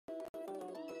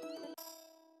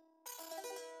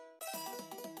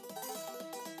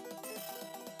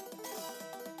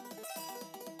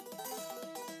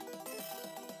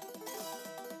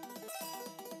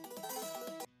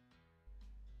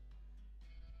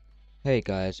Hey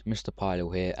guys,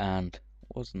 MrPielil here, and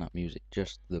wasn't that music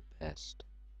just the best?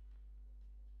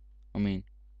 I mean,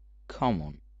 come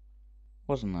on,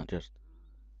 wasn't that just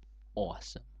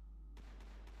awesome?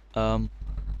 Um,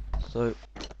 so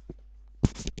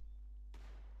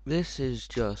this is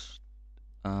just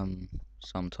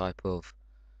some type of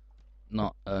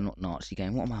not Nazi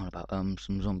game. What am I on about?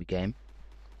 Some zombie game.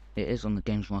 It is on the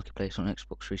games marketplace on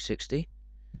Xbox 360,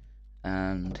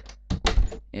 and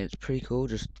it's pretty cool.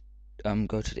 Just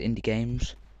go to the indie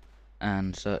games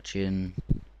and search in.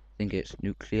 I think it's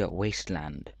Nuclear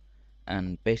Wasteland,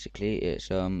 and basically it's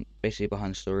basically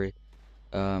behind the story.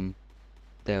 Um,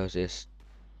 there was this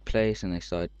place and they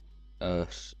started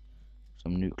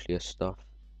some nuclear stuff.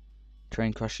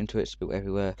 Train crashed into it, spilled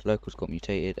everywhere. Locals got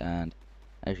mutated, and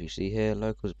as you see here,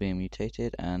 locals being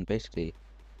mutated. And basically,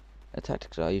 the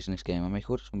tactics that I use in this game, I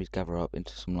make all the zombies gather up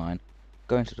into some line,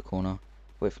 go into the corner,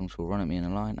 wait for them to run at me in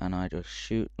a line, and I just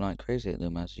shoot like crazy at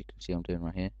them, as you can see I'm doing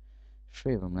right here.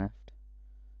 3 of them left,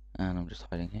 and I'm just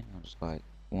hiding here. I'm just like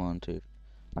 1, 2.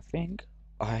 I think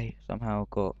I somehow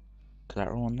got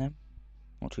collateral on them.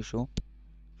 Not too sure.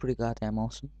 Pretty goddamn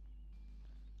awesome.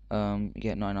 You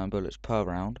get 99 bullets per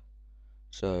round,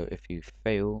 so if you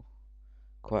fail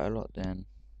quite a lot, then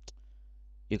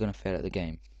you're gonna fail at the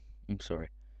game. I'm sorry,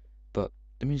 but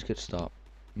the music at the start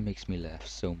makes me laugh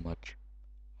so much.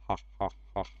 Ha ha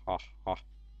ha ha ha.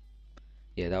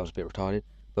 Yeah, that was a bit retarded,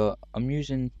 but I'm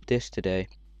using this today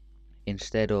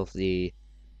instead of the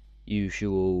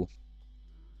usual.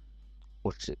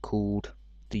 What's it called?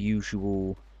 The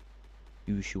usual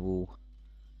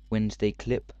Wednesday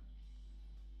clip,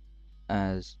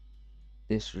 as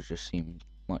this would just seem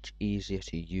much easier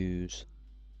to use.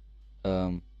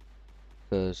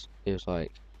 Because it was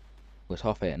like, well, it's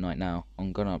 8:30 at night now.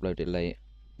 I'm gonna upload it late.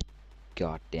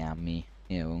 God damn me.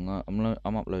 Yeah, well,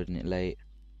 I'm uploading it late.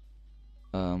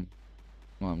 Well,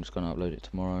 I'm just gonna upload it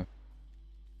tomorrow.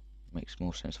 Makes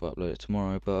more sense if I upload it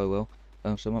tomorrow, but oh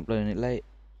well. So I'm uploading it late,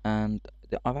 and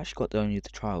I've actually got only the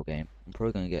trial game. I'm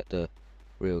probably gonna get the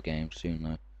real game soon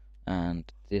though. And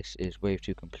this is Wave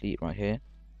 2 complete right here.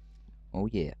 Oh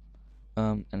yeah.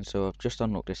 And so I've just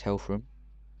unlocked this health room,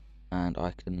 and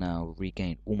I can now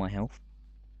regain all my health,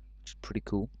 which is pretty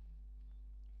cool.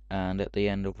 And at the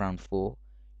end of round 4,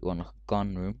 you unlock a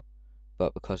gun room,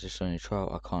 but because it's only a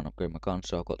trial, I can't upgrade my gun,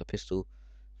 so I've got the pistol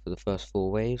for the first 4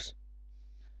 waves.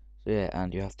 So yeah,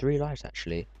 and you have 3 lives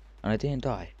actually, and I didn't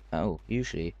die at all.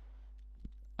 Usually,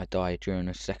 I die during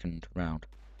the second round,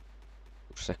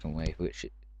 or second wave, which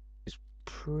is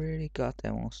pretty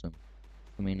goddamn awesome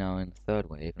for me now in the third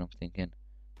wave, and I'm thinking,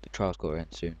 the trial's got to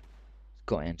end soon. It's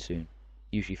got to end soon.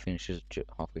 Usually finishes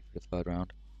halfway through the third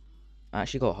round. I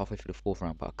actually got halfway through the 4th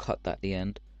round, but I cut that at the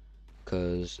end,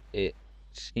 because it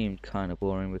seemed kind of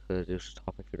boring because it was just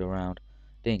halfway through the round.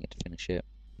 Didn't get to finish it,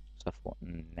 so I thought,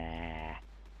 nah.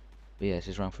 But yeah, this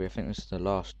is round 3. I think this is the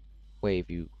last wave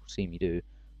you see me do,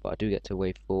 but I do get to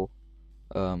wave 4.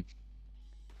 Um,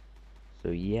 so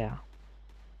yeah.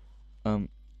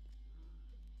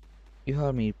 You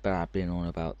heard me babbling on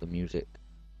about the music.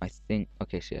 I think,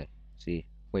 okay, so yeah, see,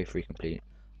 wave 3 complete.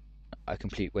 I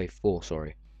complete wave 4,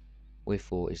 sorry. Wave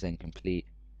 4 is then complete,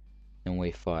 and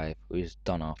wave 5 is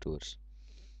done afterwards.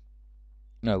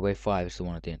 No, wave 5 is the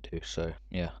one I didn't do, so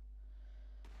yeah.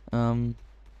 Um,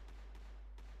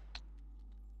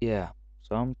 yeah,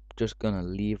 so I'm just gonna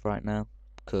leave right now,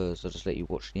 because I'll just let you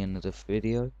watch the end of the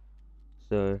video.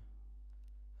 So,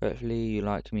 hopefully you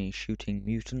like me shooting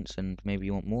mutants, and maybe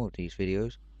you want more of these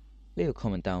videos. Leave a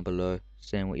comment down below,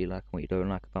 saying what you like and what you don't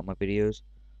like about my videos.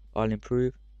 I'll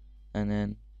improve, and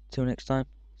then, till next time,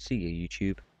 see you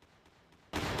YouTube.